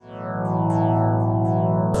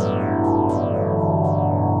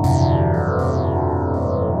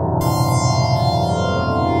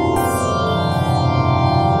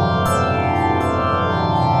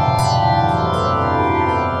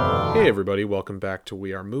everybody. Welcome back to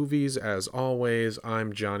We Are Movies. As always,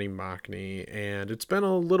 I'm Johnny Mockney, and it's been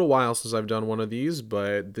a little while since I've done one of these,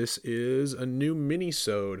 but this is a new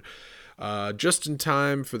Minisode. Just in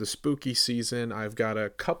time for the spooky season, I've got a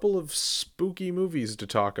couple of spooky movies to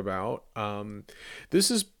talk about. This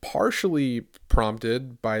is partially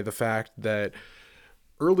prompted by the fact that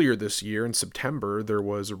earlier this year in September, there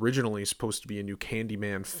was originally supposed to be a new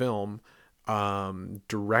Candyman film,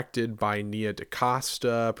 directed by Nia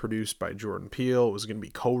DaCosta, produced by Jordan Peele. It was going to be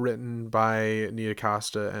co-written by Nia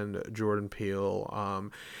DaCosta and Jordan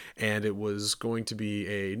Peele, and it was going to be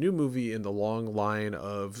a new movie in the long line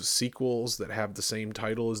of sequels that have the same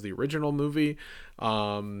title as the original movie.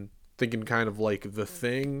 Thinking kind of like The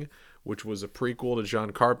Thing, which was a prequel to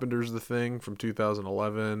John Carpenter's The Thing from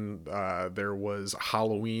 2011. There was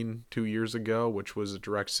Halloween 2 years ago, which was a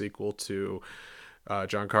direct sequel to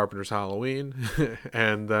John Carpenter's Halloween.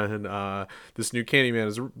 And then this new Candyman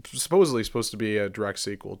is supposedly supposed to be a direct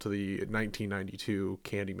sequel to the 1992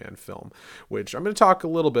 Candyman film, which I'm going to talk a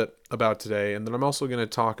little bit about today. And then I'm also going to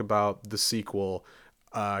talk about the sequel,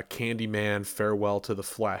 Candyman Farewell to the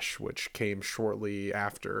Flesh, which came shortly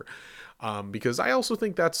after, because I also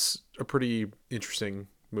think that's a pretty interesting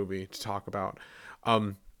movie to talk about.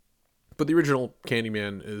 But the original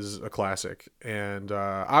Candyman is a classic, and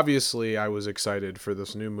obviously I was excited for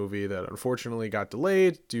this new movie that unfortunately got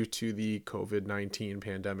delayed due to the COVID-19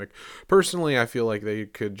 pandemic. Personally, I feel like they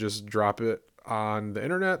could just drop it on the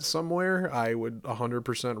internet somewhere. I would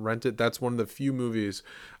 100% rent it. That's one of the few movies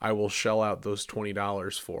I will shell out those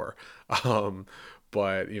 $20 for.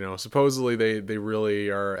 But, supposedly they really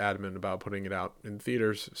are adamant about putting it out in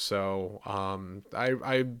theaters. So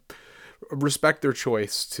I respect their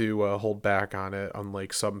choice to hold back on it,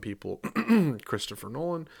 unlike some people, Christopher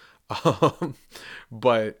Nolan.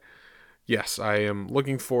 But yes, I am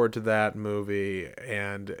looking forward to that movie,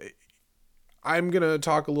 and I'm going to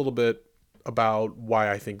talk a little bit about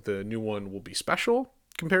why I think the new one will be special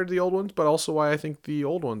compared to the old ones, but also why I think the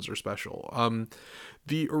old ones are special.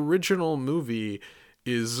 The original movie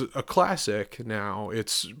is a classic now.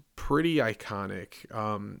 It's pretty iconic.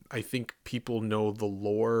 I think people know the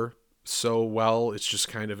lore so well. It's just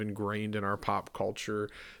kind of ingrained in our pop culture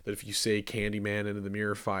that if you say Candyman into the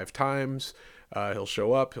mirror 5 times, he'll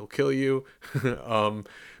show up, he'll kill you.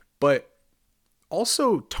 But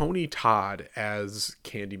also Tony Todd as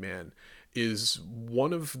Candyman is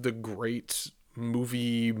one of the great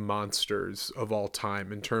movie monsters of all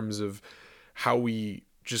time in terms of how we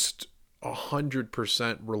just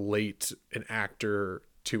 100% relate an actor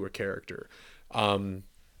to a character.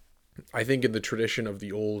 I think in the tradition of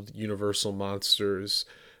the old Universal monsters,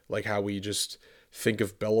 like how we just think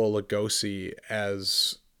of Bela Lugosi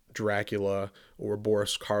as Dracula or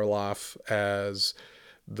Boris Karloff as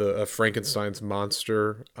the Frankenstein's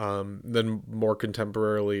monster. Then more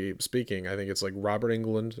contemporarily speaking, I think it's like Robert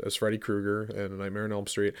Englund as Freddy Krueger and Nightmare on Elm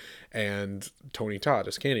Street, and Tony Todd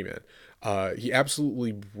as Candyman. He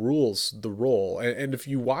absolutely rules the role. And if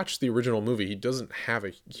you watch the original movie, he doesn't have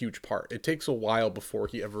a huge part. It takes a while before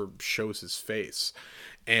he ever shows his face.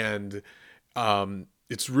 And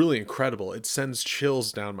it's really incredible. It sends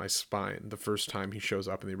chills down my spine the first time he shows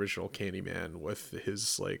up in the original Candyman with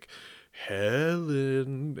his like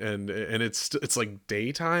Helen, and it's like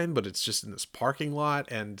daytime, but it's just in this parking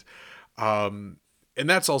lot, and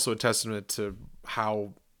that's also a testament to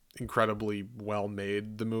how incredibly well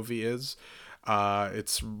made the movie is.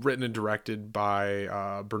 It's written and directed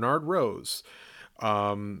by Bernard Rose,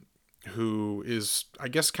 who is, I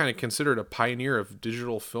guess, kind of considered a pioneer of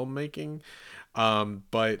digital filmmaking.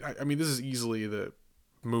 But I mean, this is easily the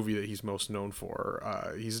movie that he's most known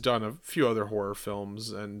for. He's done a few other horror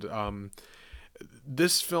films, and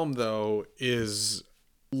this film, though, is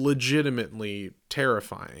legitimately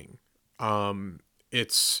terrifying.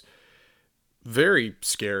 It's very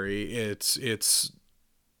scary. It's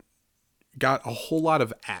got a whole lot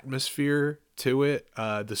of atmosphere to it.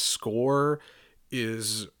 The score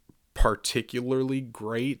is particularly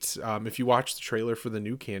great. If you watch the trailer for the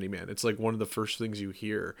new Candyman, it's like one of the first things you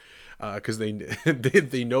hear, because they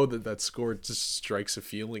know that score just strikes a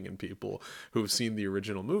feeling in people who have seen the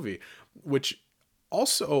original movie, which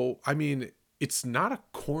also, I mean, it's not a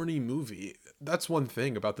corny movie. That's one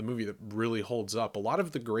thing about the movie that really holds up. A lot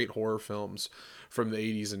of the great horror films from the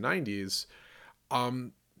 80s and 90s,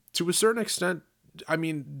 to a certain extent, I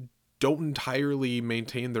mean, don't entirely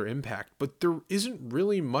maintain their impact, but there isn't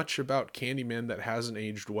really much about Candyman that hasn't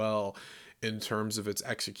aged well in terms of its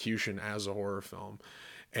execution as a horror film.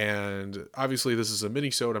 And obviously this is a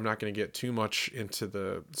mini-sode. I'm not going to get too much into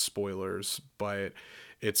the spoilers, but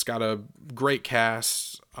it's got a great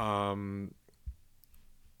cast.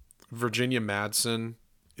 Virginia Madsen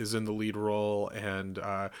is in the lead role, and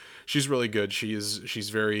she's really good. She's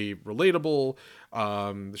very relatable.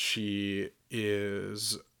 She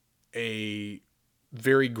is a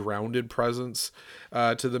very grounded presence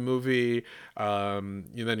to the movie. And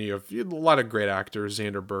then you have a lot of great actors: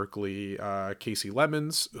 Xander Berkeley, Casey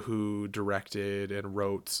Lemons, who directed and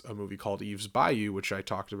wrote a movie called Eve's Bayou, which I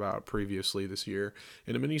talked about previously this year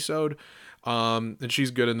in a minisode. And she's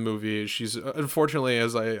good in the movie. She's unfortunately,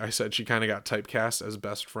 as I said, she kind of got typecast as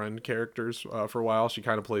best friend characters for a while. She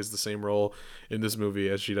kind of plays the same role in this movie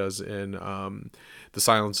as she does in The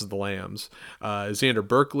Silence of the Lambs. Xander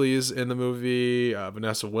Berkeley's in the movie.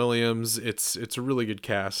 Vanessa Williams. It's a really good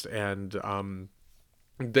cast, and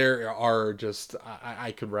there are just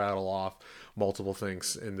I could rattle off multiple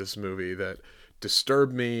things in this movie that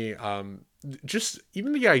disturb me. Just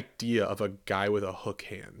even the idea of a guy with a hook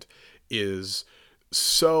hand is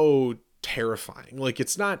so terrifying. Like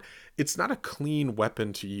it's not a clean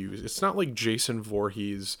weapon to use. It's not like Jason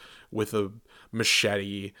Voorhees with a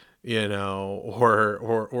machete,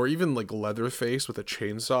 or even like Leatherface with a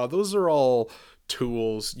chainsaw. Those are all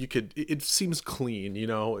tools. It seems clean,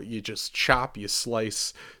 you just chop, you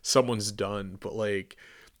slice, someone's done. But like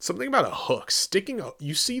something about a hook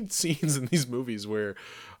you see scenes in these movies where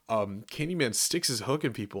Candyman sticks his hook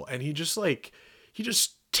in people, and he just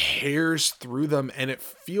tears through them, and it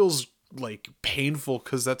feels like painful,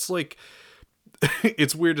 because that's like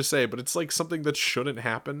it's weird to say, but it's like something that shouldn't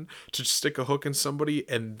happen, to stick a hook in somebody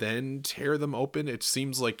and then tear them open. It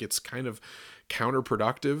seems like it's kind of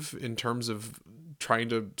counterproductive in terms of trying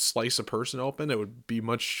to slice a person open. It would be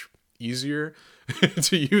much easier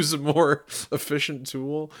to use a more efficient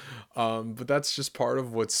tool, but that's just part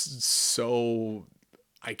of what's so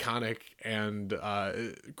iconic and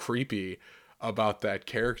creepy about that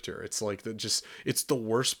character. It's like it's the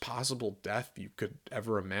worst possible death you could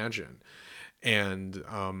ever imagine. And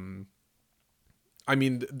I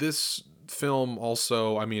mean, this film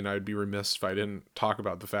also, I mean, I'd be remiss if I didn't talk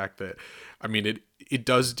about the fact that, I mean, it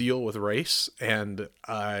does deal with race, and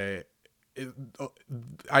as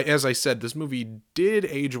I said, this movie did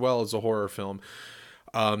age well as a horror film.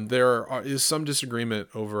 Is some disagreement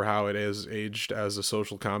over how it is aged as a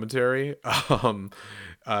social commentary.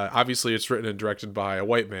 Obviously, it's written and directed by a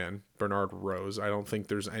white man, Bernard Rose. I don't think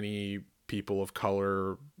there's any people of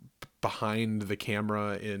color behind the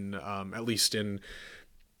camera in, at least in,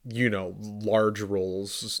 large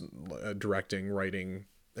roles, directing, writing,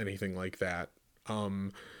 anything like that.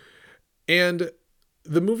 And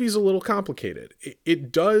the movie's a little complicated.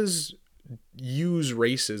 It does use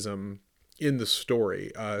racism in the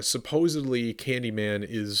story. Supposedly Candyman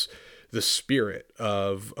is the spirit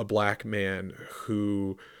of a black man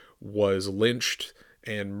who was lynched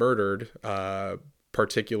and murdered,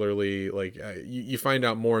 particularly you find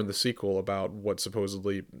out more in the sequel about what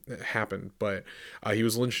supposedly happened, but he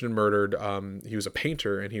was lynched and murdered. He was a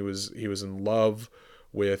painter, and he was in love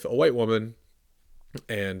with a white woman,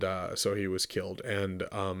 and so he was killed. And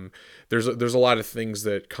there's a lot of things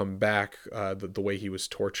that come back, the way he was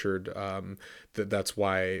tortured. That's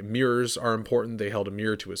why mirrors are important. They held a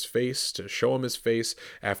mirror to his face to show him his face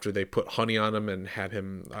after they put honey on him and had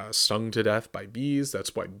him stung to death by bees.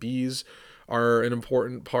 That's why bees are an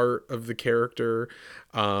important part of the character.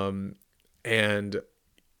 And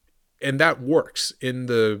that works in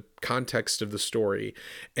the context of the story.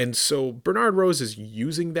 And so Bernard Rose is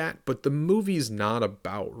using that, but the movie's not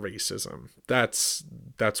about racism. That's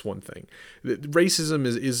one thing. Racism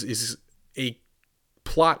is a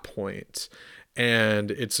plot point,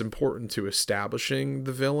 and it's important to establishing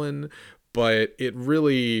the villain, but it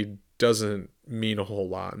really doesn't mean a whole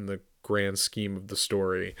lot in the grand scheme of the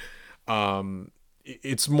story.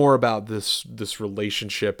 It's more about this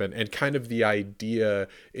relationship and kind of the idea,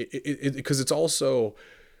 because it's also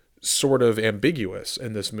sort of ambiguous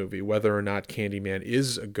in this movie whether or not Candyman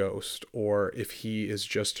is a ghost or if he is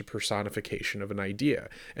just a personification of an idea,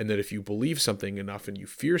 and that if you believe something enough and you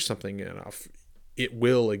fear something enough, it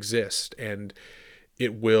will exist and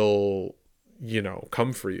it will,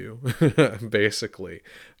 come for you, basically.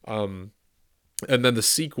 And then the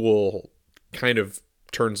sequel kind of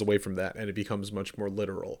turns away from that, and it becomes much more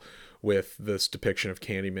literal with this depiction of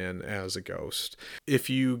Candyman as a ghost. If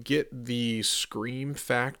you get the Scream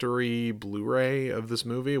Factory Blu-ray of this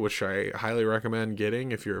movie, which I highly recommend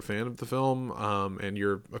getting if you're a fan of the film, and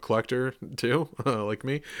you're a collector too, like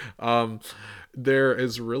me, there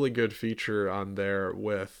is a really good feature on there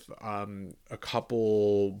with a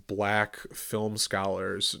couple black film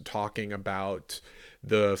scholars talking about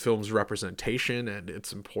the film's representation and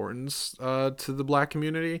its importance to the black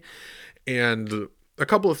community. And a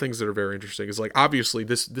couple of things that are very interesting is, like, obviously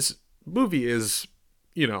this movie is,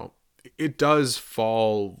 you know, it does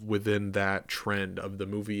fall within that trend of the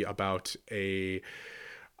movie about a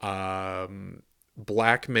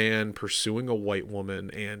black man pursuing a white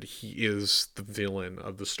woman, and he is the villain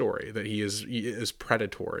of the story. That he is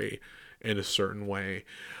predatory in a certain way.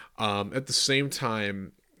 At the same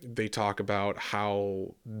time, they talk about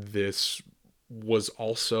how this was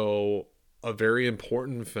also a very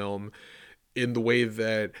important film in the way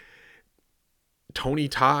that Tony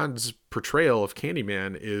Todd's portrayal of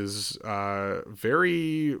Candyman is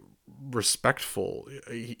very respectful.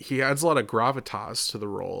 He adds a lot of gravitas to the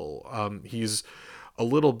role. He's a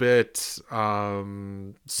little bit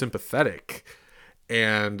sympathetic,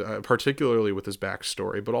 and particularly with his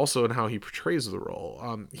backstory, but also in how he portrays the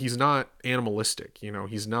role. He's not animalistic.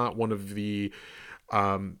 He's not one of the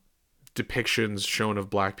depictions shown of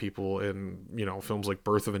black people in films like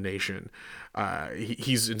Birth of a Nation.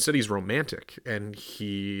 He's romantic, and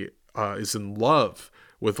he is in love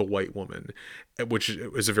with a white woman, which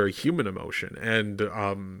is a very human emotion,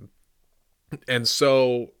 and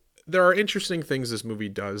so there are interesting things this movie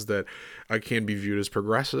does that can be viewed as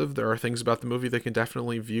progressive. There are things about the movie that can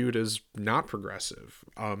definitely be viewed as not progressive.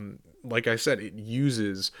 Like I said, it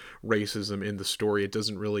uses racism in the story. It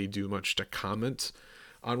doesn't really do much to comment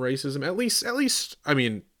on racism, at least I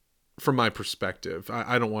mean, from my perspective.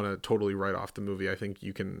 I don't want to totally write off the movie. I think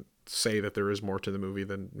you can say that there is more to the movie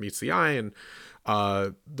than meets the eye, and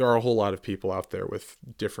there are a whole lot of people out there with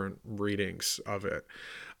different readings of it.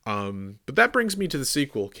 But that brings me to the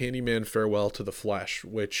sequel, Candyman Farewell to the Flesh,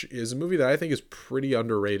 which is a movie that I think is pretty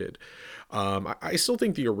underrated. I still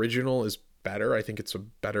think the original is better. I think it's a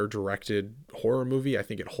better directed horror movie. I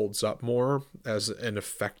think it holds up more as an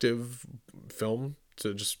effective film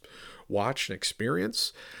to just watch and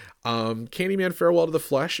experience. Candyman Farewell to the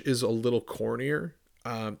Flesh is a little cornier.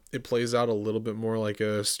 It plays out a little bit more like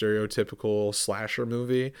a stereotypical slasher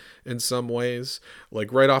movie in some ways.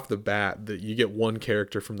 Like right off the bat, that you get one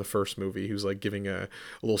character from the first movie who's like giving a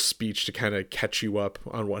little speech to kind of catch you up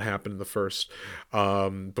on what happened in the first,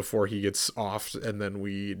 before he gets off, and then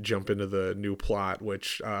we jump into the new plot,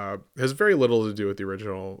 which has very little to do with the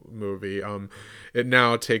original movie. It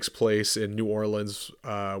now takes place in New Orleans,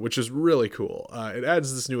 which is really cool. It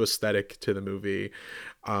adds this new aesthetic to the movie.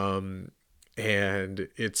 And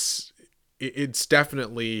it's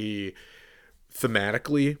definitely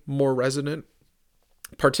thematically more resonant,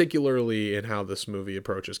 particularly in how this movie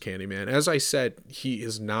approaches Candyman. As I said, he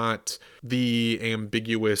is not the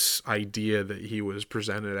ambiguous idea that he was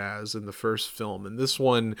presented as in the first film. In this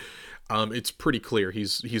one, it's pretty clear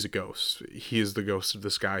he's a ghost. He is the ghost of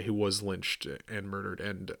this guy who was lynched and murdered,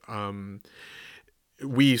 and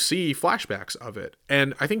we see flashbacks of it.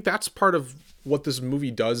 And I think that's part of what this movie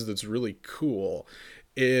does that's really cool.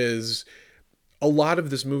 Is a lot of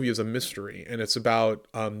this movie is a mystery, and it's about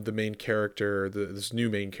the main character, this new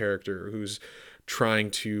main character, who's trying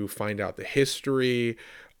to find out the history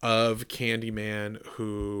of Candyman,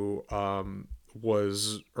 who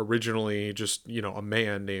was originally just a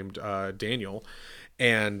man named Daniel,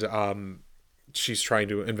 and she's trying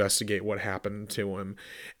to investigate what happened to him.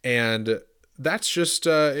 And that's just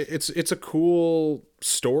it's a cool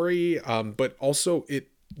story, but also it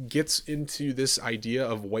gets into this idea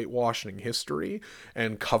of whitewashing history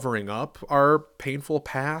and covering up our painful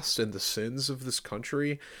past and the sins of this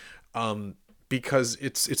country, because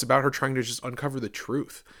it's about her trying to just uncover the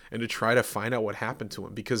truth and to try to find out what happened to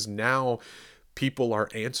him, because now people are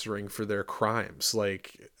answering for their crimes.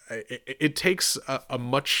 Like it takes a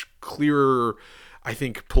much clearer, I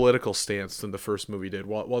think, political stance than the first movie did.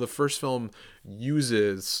 While the first film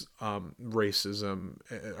uses racism,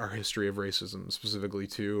 our history of racism specifically,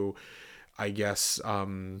 to, I guess,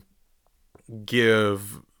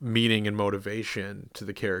 give meaning and motivation to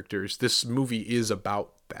the characters, this movie is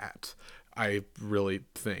about that, I really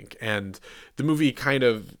think. And the movie kind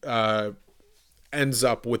of ends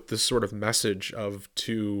up with this sort of message of,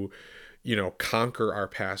 to conquer our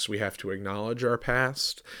past, we have to acknowledge our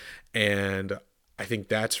past. And I think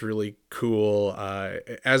that's really cool.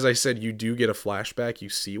 As I said, you do get a flashback. You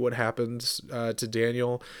see what happens to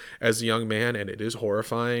Daniel as a young man, and it is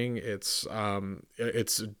horrifying. It's kind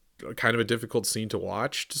of a difficult scene to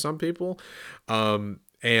watch to some people.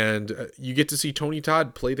 And you get to see Tony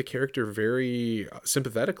Todd play the character very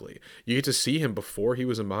sympathetically. You get to see him before he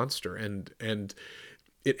was a monster, and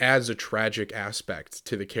it adds a tragic aspect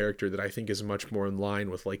to the character that I think is much more in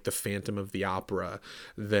line with like the Phantom of the Opera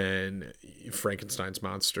than Frankenstein's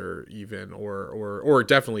monster, even, or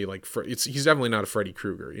definitely like he's definitely not a Freddy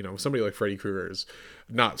Krueger. Somebody like Freddy Krueger is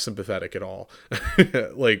not sympathetic at all.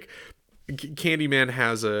 Like Candyman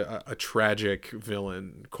has a tragic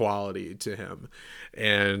villain quality to him,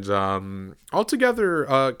 and altogether,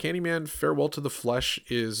 Candyman: Farewell to the Flesh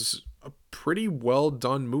is a pretty well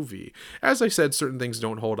done movie. As I said, certain things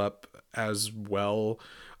don't hold up as well.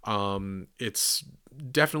 It's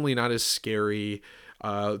definitely not as scary.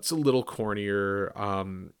 It's a little cornier.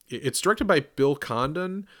 It's directed by Bill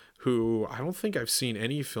Condon, who I don't think I've seen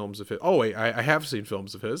any films of his. Oh wait, I have seen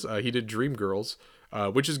films of his. He did Dreamgirls,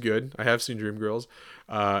 which is good. I have seen Dreamgirls,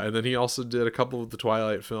 and then he also did a couple of the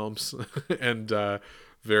Twilight films and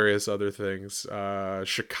various other things.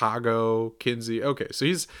 Chicago, Kinsey. Okay, so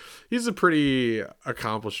he's a pretty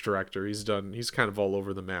accomplished director. He's kind of all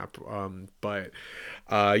over the map. But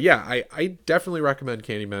yeah, I definitely recommend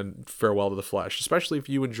Candyman: Farewell to the Flesh, especially if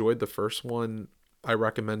you enjoyed the first one. I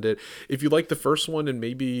recommend it. If you like the first one and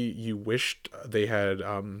maybe you wished they had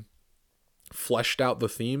fleshed out the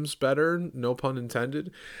themes better, no pun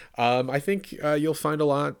intended, I think you'll find a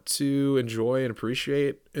lot to enjoy and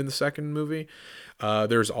appreciate in the second movie.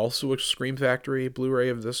 There's also a Scream Factory Blu-ray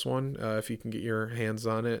of this one, if you can get your hands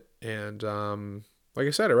on it. And like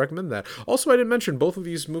I said, I recommend that. Also, I didn't mention both of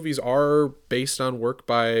these movies are based on work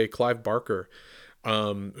by Clive Barker,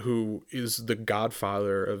 who is the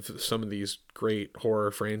godfather of some of these great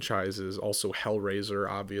horror franchises. Also Hellraiser,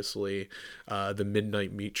 obviously, the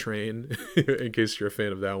Midnight Meat Train, in case you're a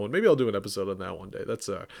fan of that one. Maybe I'll do an episode on that one day. That's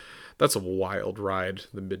a wild ride,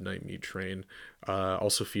 the Midnight Meat Train.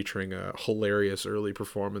 Also featuring a hilarious early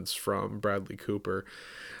performance from Bradley Cooper.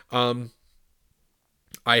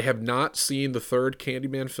 I have not seen the third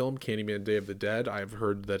Candyman film, Candyman Day of the Dead. I've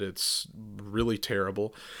heard that it's really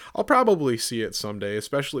terrible. I'll probably see it someday,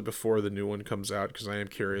 especially before the new one comes out, because I am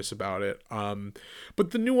curious about it.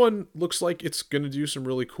 But the new one looks like it's going to do some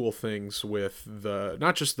really cool things with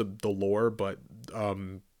not just the lore, but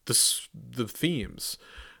the themes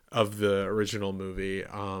of the original movie.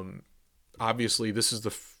 Obviously,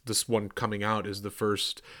 this one coming out is the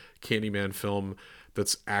first Candyman film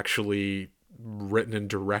that's actually written and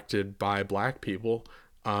directed by black people,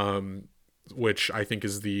 which I think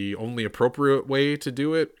is the only appropriate way to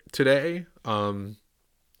do it today. Clive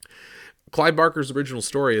Barker's original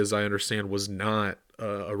story, as I understand, was not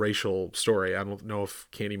a racial story. I don't know if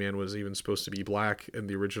Candyman was even supposed to be black in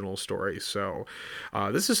the original story. So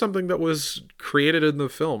this is something that was created in the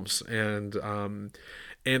films, and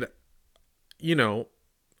you know,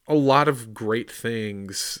 a lot of great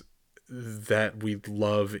things that we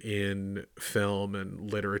love in film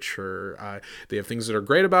and literature. They have things that are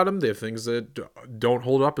great about them. They have things that don't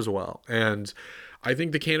hold up as well. And I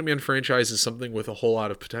think the Candyman franchise is something with a whole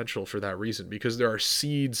lot of potential for that reason, because there are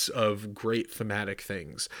seeds of great thematic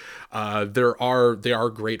things. They are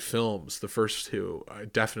great films, the first two,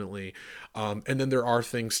 definitely. And then there are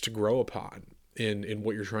things to grow upon in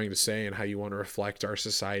what you're trying to say and how you want to reflect our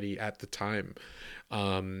society at the time.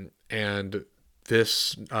 And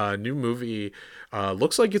this new movie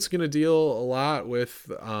looks like it's going to deal a lot with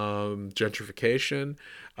gentrification.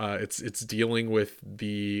 It's dealing with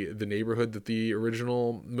the neighborhood that the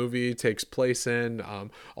original movie takes place in.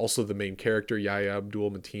 Also, the main character, Yahya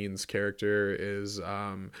Abdul-Mateen's character, is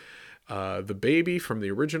the baby from the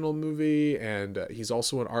original movie, and he's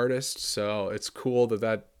also an artist. So it's cool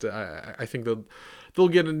that I think they'll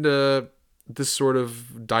get into this sort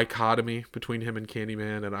of dichotomy between him and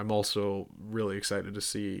Candyman, and I'm also really excited to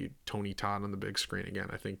see Tony Todd on the big screen again.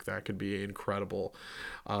 I think that could be incredible.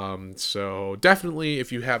 So definitely,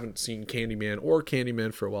 if you haven't seen Candyman or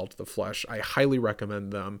Candyman: Farewell to the Flesh, I highly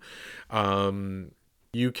recommend them.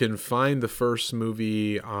 You can find the first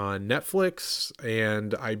movie on Netflix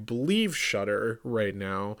and I believe Shudder right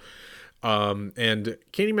now. And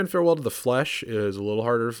Candyman: Farewell to the Flesh is a little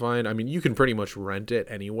harder to find. I mean, you can pretty much rent it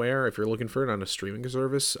anywhere if you're looking for it on a streaming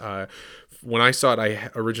service. When I saw it, I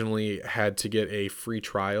originally had to get a free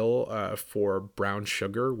trial for Brown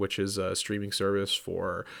Sugar, which is a streaming service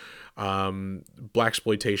for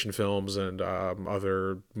blaxploitation films and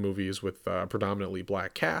other movies with predominantly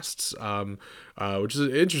black casts, which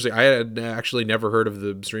is interesting. I had actually never heard of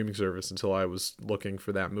the streaming service until I was looking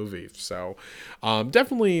for that movie. So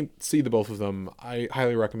definitely see the both of them. I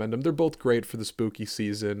highly recommend them. They're both great for the spooky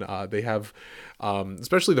season. They have,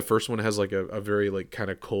 especially the first one has like a very like kind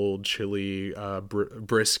of cold, chilly,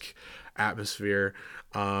 brisk atmosphere.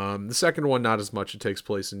 The second one, not as much. It takes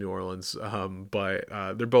place in New Orleans, but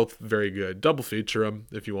they're both very good. Double feature them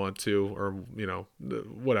if you want to, or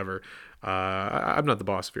whatever. I'm not the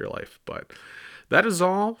boss of your life, but that is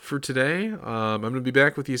all for today. I'm going to be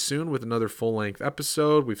back with you soon with another full-length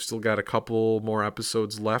episode. We've still got a couple more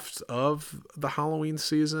episodes left of the Halloween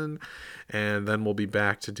season, and then we'll be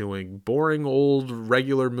back to doing boring old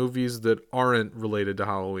regular movies that aren't related to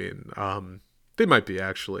Halloween. They might be,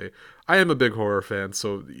 actually. I am a big horror fan,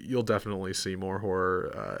 so you'll definitely see more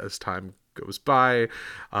horror as time goes by.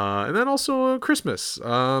 And then also Christmas.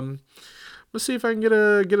 Let's see if I can get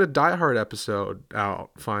a Die Hard episode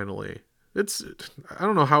out finally. I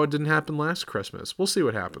don't know how it didn't happen last Christmas. We'll see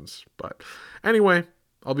what happens. But anyway,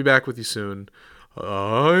 I'll be back with you soon.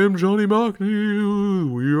 I am Johnny Mockney.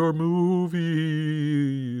 We are movies.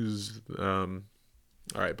 All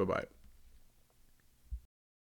right, bye-bye.